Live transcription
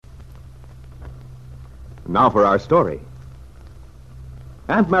Now for our story.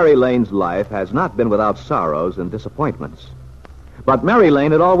 Aunt Mary Lane's life has not been without sorrows and disappointments. But Mary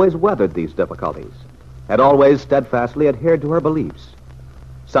Lane had always weathered these difficulties, had always steadfastly adhered to her beliefs.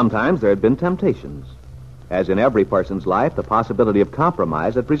 Sometimes there had been temptations. As in every person's life, the possibility of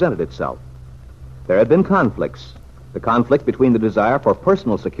compromise had presented itself. There had been conflicts, the conflict between the desire for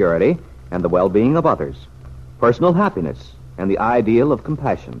personal security and the well-being of others, personal happiness and the ideal of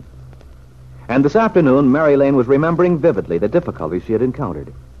compassion. And this afternoon, Mary Lane was remembering vividly the difficulties she had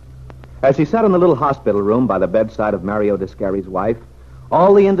encountered. As she sat in the little hospital room by the bedside of Mario Descari's wife,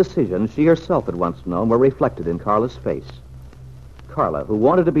 all the indecisions she herself had once known were reflected in Carla's face. Carla, who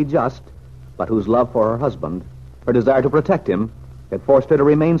wanted to be just, but whose love for her husband, her desire to protect him, had forced her to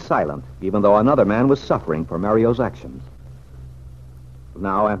remain silent, even though another man was suffering for Mario's actions.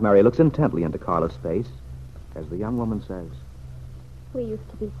 Now Aunt Mary looks intently into Carla's face as the young woman says, "We used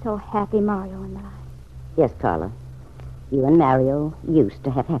to be so happy, Mario and I." Yes, Carla. You and Mario used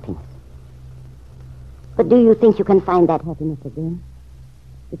to have happiness. But do you think you can find that happiness again?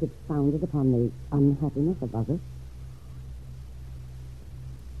 If it's founded upon the unhappiness of others?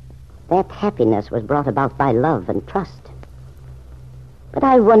 That happiness was brought about by love and trust. But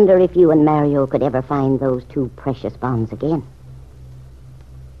I wonder if you and Mario could ever find those two precious bonds again.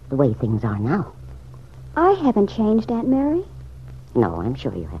 The way things are now. I haven't changed, Aunt Mary. No, I'm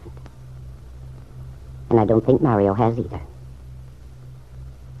sure you haven't. And I don't think Mario has either.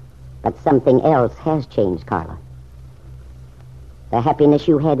 But something else has changed, Carla. The happiness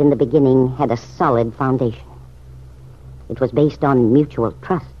you had in the beginning had a solid foundation. It was based on mutual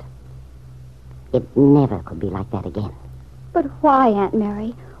trust. It never could be like that again. But why, Aunt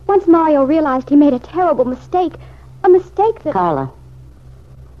Mary? Once Mario realized he made a terrible mistake, a mistake that... Carla,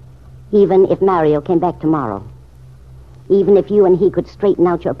 even if Mario came back tomorrow, even if you and he could straighten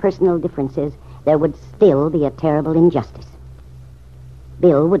out your personal differences, there would still be a terrible injustice.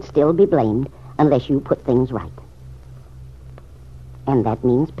 Bill would still be blamed unless you put things right. And that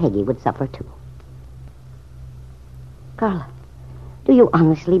means Peggy would suffer too. Carla, do you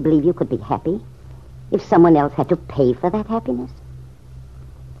honestly believe you could be happy if someone else had to pay for that happiness?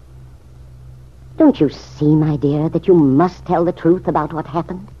 Don't you see, my dear, that you must tell the truth about what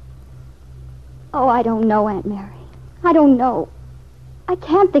happened? Oh, I don't know, Aunt Mary. I don't know. I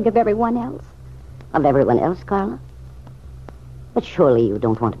can't think of everyone else. Of everyone else, Carla? But surely you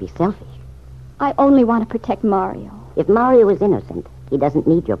don't want to be selfish. I only want to protect Mario. If Mario is innocent, he doesn't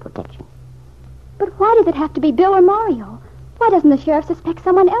need your protection. But why does it have to be Bill or Mario? Why doesn't the sheriff suspect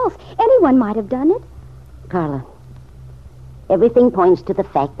someone else? Anyone might have done it. Carla, everything points to the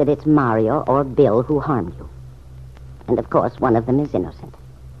fact that it's Mario or Bill who harmed you. And, of course, one of them is innocent.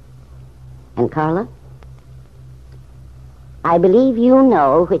 And, Carla, I believe you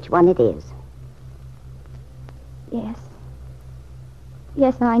know which one it is. Yes.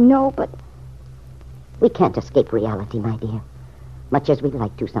 Yes, I know, but... We can't escape reality, my dear, much as we'd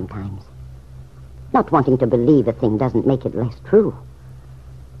like to sometimes. Not wanting to believe a thing doesn't make it less true.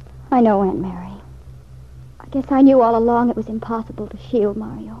 I know, Aunt Mary. I guess I knew all along it was impossible to shield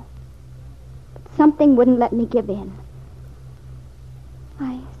Mario. But something wouldn't let me give in.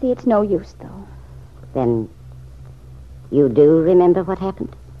 I see it's no use, though. Then you do remember what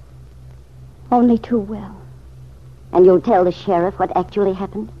happened? Only too well. And you'll tell the sheriff what actually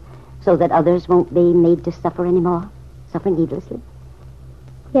happened, so that others won't be made to suffer anymore, suffer needlessly?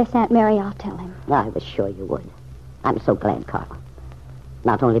 Yes, Aunt Mary, I'll tell him. I was sure you would. I'm so glad, Carla.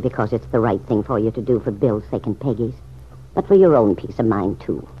 Not only because it's the right thing for you to do for Bill's sake and Peggy's, but for your own peace of mind,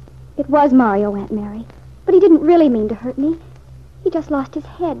 too. It was Mario, Aunt Mary. But he didn't really mean to hurt me. He just lost his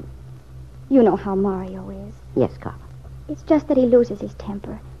head. You know how Mario is. Yes, Carla. It's just that he loses his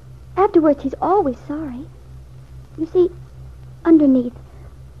temper. Afterwards, he's always sorry. You see, underneath,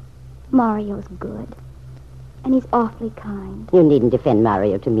 Mario's good. And he's awfully kind. You needn't defend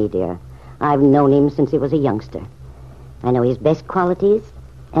Mario to me, dear. I've known him since he was a youngster. I know his best qualities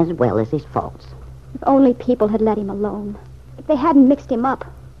as well as his faults. If only people had let him alone. If they hadn't mixed him up,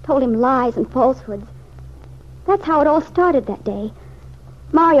 told him lies and falsehoods. That's how it all started that day.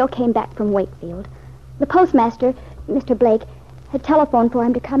 Mario came back from Wakefield. The postmaster, Mr. Blake, had telephoned for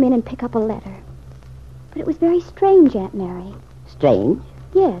him to come in and pick up a letter. But it was very strange, Aunt Mary. Strange?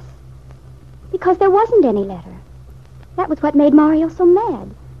 Yes. Because there wasn't any letter. That was what made Mario so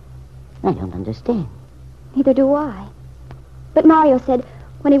mad. I don't understand. Neither do I. But Mario said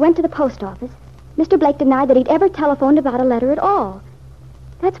when he went to the post office, Mr. Blake denied that he'd ever telephoned about a letter at all.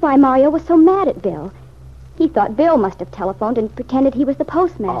 That's why Mario was so mad at Bill. He thought Bill must have telephoned and pretended he was the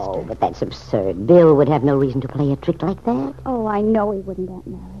postmaster. Oh, but that's absurd. Bill would have no reason to play a trick like that. Oh, I know he wouldn't, Aunt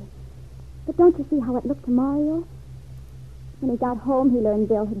Mary. But don't you see how it looked to Mario? When he got home, he learned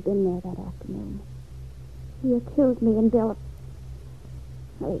Bill had been there that afternoon. He accused me and Bill of...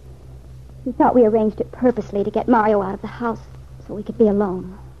 Well, he thought we arranged it purposely to get Mario out of the house so we could be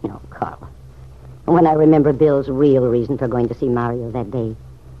alone. No, Carla. When I remember Bill's real reason for going to see Mario that day,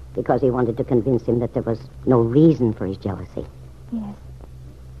 because he wanted to convince him that there was no reason for his jealousy. Yes.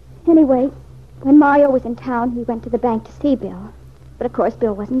 Anyway, when Mario was in town, he went to the bank to see Bill. But, of course,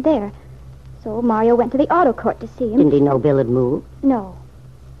 Bill wasn't there. So Mario went to the auto court to see him. Didn't he know Bill had moved? No.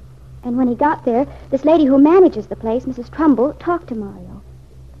 And when he got there, this lady who manages the place, Mrs. Trumbull, talked to Mario.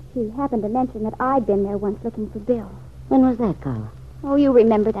 She happened to mention that I'd been there once looking for Bill. When was that, Carla? Oh, you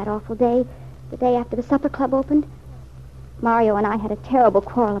remember that awful day, the day after the supper club opened? Mario and I had a terrible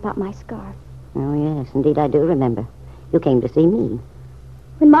quarrel about my scarf. Oh, yes, indeed I do remember. You came to see me.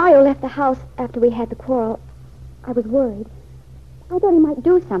 When Mario left the house after we had the quarrel, I was worried. I thought he might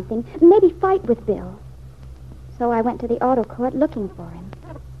do something, maybe fight with Bill. So I went to the auto court looking for him.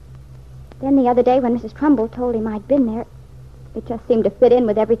 Then the other day when Mrs. Trumbull told him I'd been there, it just seemed to fit in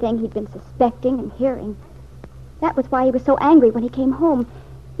with everything he'd been suspecting and hearing. That was why he was so angry when he came home.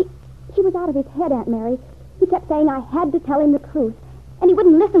 He was out of his head, Aunt Mary. He kept saying I had to tell him the truth, and he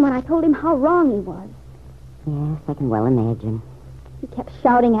wouldn't listen when I told him how wrong he was. Yes, I can well imagine. He kept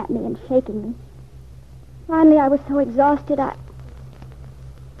shouting at me and shaking me. Finally, I was so exhausted, And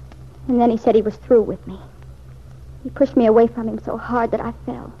then he said he was through with me. He pushed me away from him so hard that I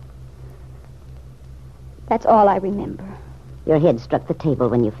fell. That's all I remember. Your head struck the table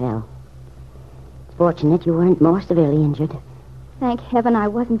when you fell. It's fortunate you weren't more severely injured. Thank heaven I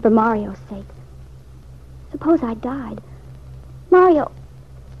wasn't, for Mario's sake. Suppose I died. Mario,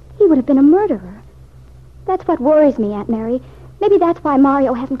 he would have been a murderer. That's what worries me, Aunt Mary. Maybe that's why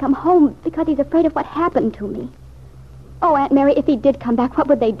Mario hasn't come home, because he's afraid of what happened to me. Oh, Aunt Mary, if he did come back, what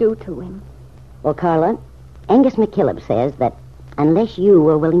would they do to him? Well, Carla, Angus McKillop says that unless you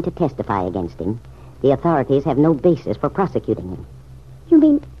were willing to testify against him, the authorities have no basis for prosecuting him. You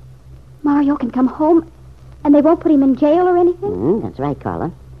mean Mario can come home and they won't put him in jail or anything? That's right,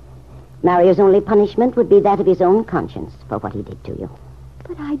 Carla. Mario's only punishment would be that of his own conscience for what he did to you.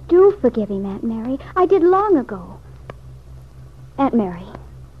 But I do forgive him, Aunt Mary. I did long ago. Aunt Mary,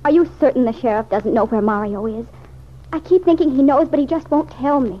 are you certain the sheriff doesn't know where Mario is? I keep thinking he knows, but he just won't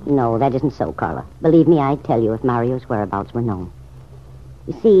tell me. No, that isn't so, Carla. Believe me, I'd tell you if Mario's whereabouts were known.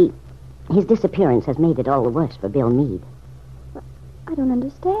 You see, his disappearance has made it all the worse for Bill Meade. But I don't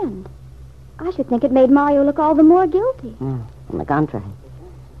understand. I should think it made Mario look all the more guilty. On the contrary.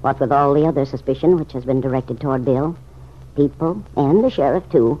 What with all the other suspicion which has been directed toward Bill, people, and the sheriff,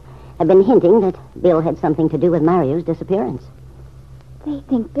 too, have been hinting that Bill had something to do with Mario's disappearance. They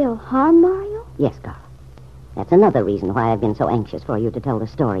think Bill harmed Mario? Yes, Carla. That's another reason why I've been so anxious for you to tell the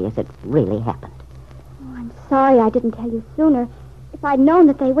story as it really happened. Oh, I'm sorry I didn't tell you sooner. If I'd known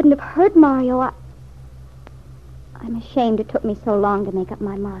that they wouldn't have hurt Mario, I'm ashamed it took me so long to make up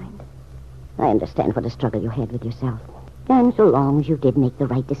my mind. I understand what a struggle you had with yourself. And so long as you did make the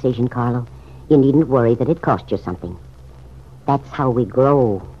right decision, Carlo, you needn't worry that it cost you something. That's how we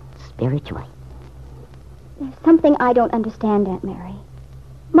grow spiritually. There's something I don't understand, Aunt Mary.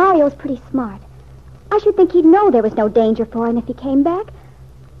 Mario's pretty smart. I should think he'd know there was no danger for him if he came back.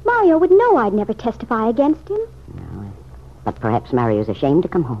 Mario would know I'd never testify against him. No, but perhaps Mario's ashamed to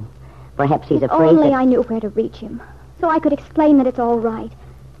come home. Perhaps he's If afraid only that... I knew where to reach him, so I could explain that it's all right.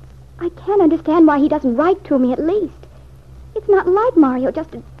 I can't understand why he doesn't write to me at least. It's not like Mario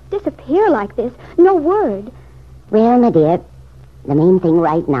just to disappear like this. No word. Well, my dear, the main thing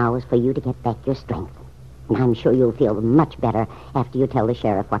right now is for you to get back your strength. And I'm sure you'll feel much better after you tell the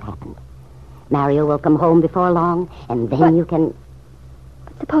sheriff what happened. Mario will come home before long, and then you can...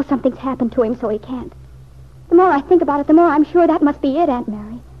 But suppose something's happened to him so he can't. The more I think about it, the more I'm sure that must be it, Aunt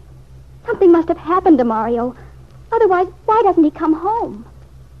Mary. Something must have happened to Mario. Otherwise, why doesn't he come home?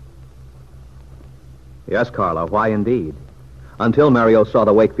 Yes, Carla, why indeed? Until Mario saw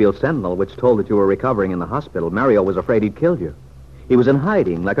the Wakefield Sentinel, which told that you were recovering in the hospital, Mario was afraid he'd killed you. He was in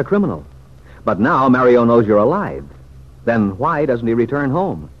hiding, like a criminal. But now Mario knows you're alive. Then why doesn't he return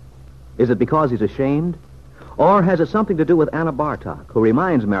home? Is it because he's ashamed? Or has it something to do with Anna Bartok, who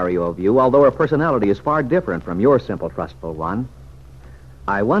reminds Mario of you, although her personality is far different from your simple, trustful one?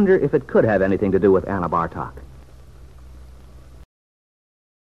 I wonder if it could have anything to do with Anna Bartok.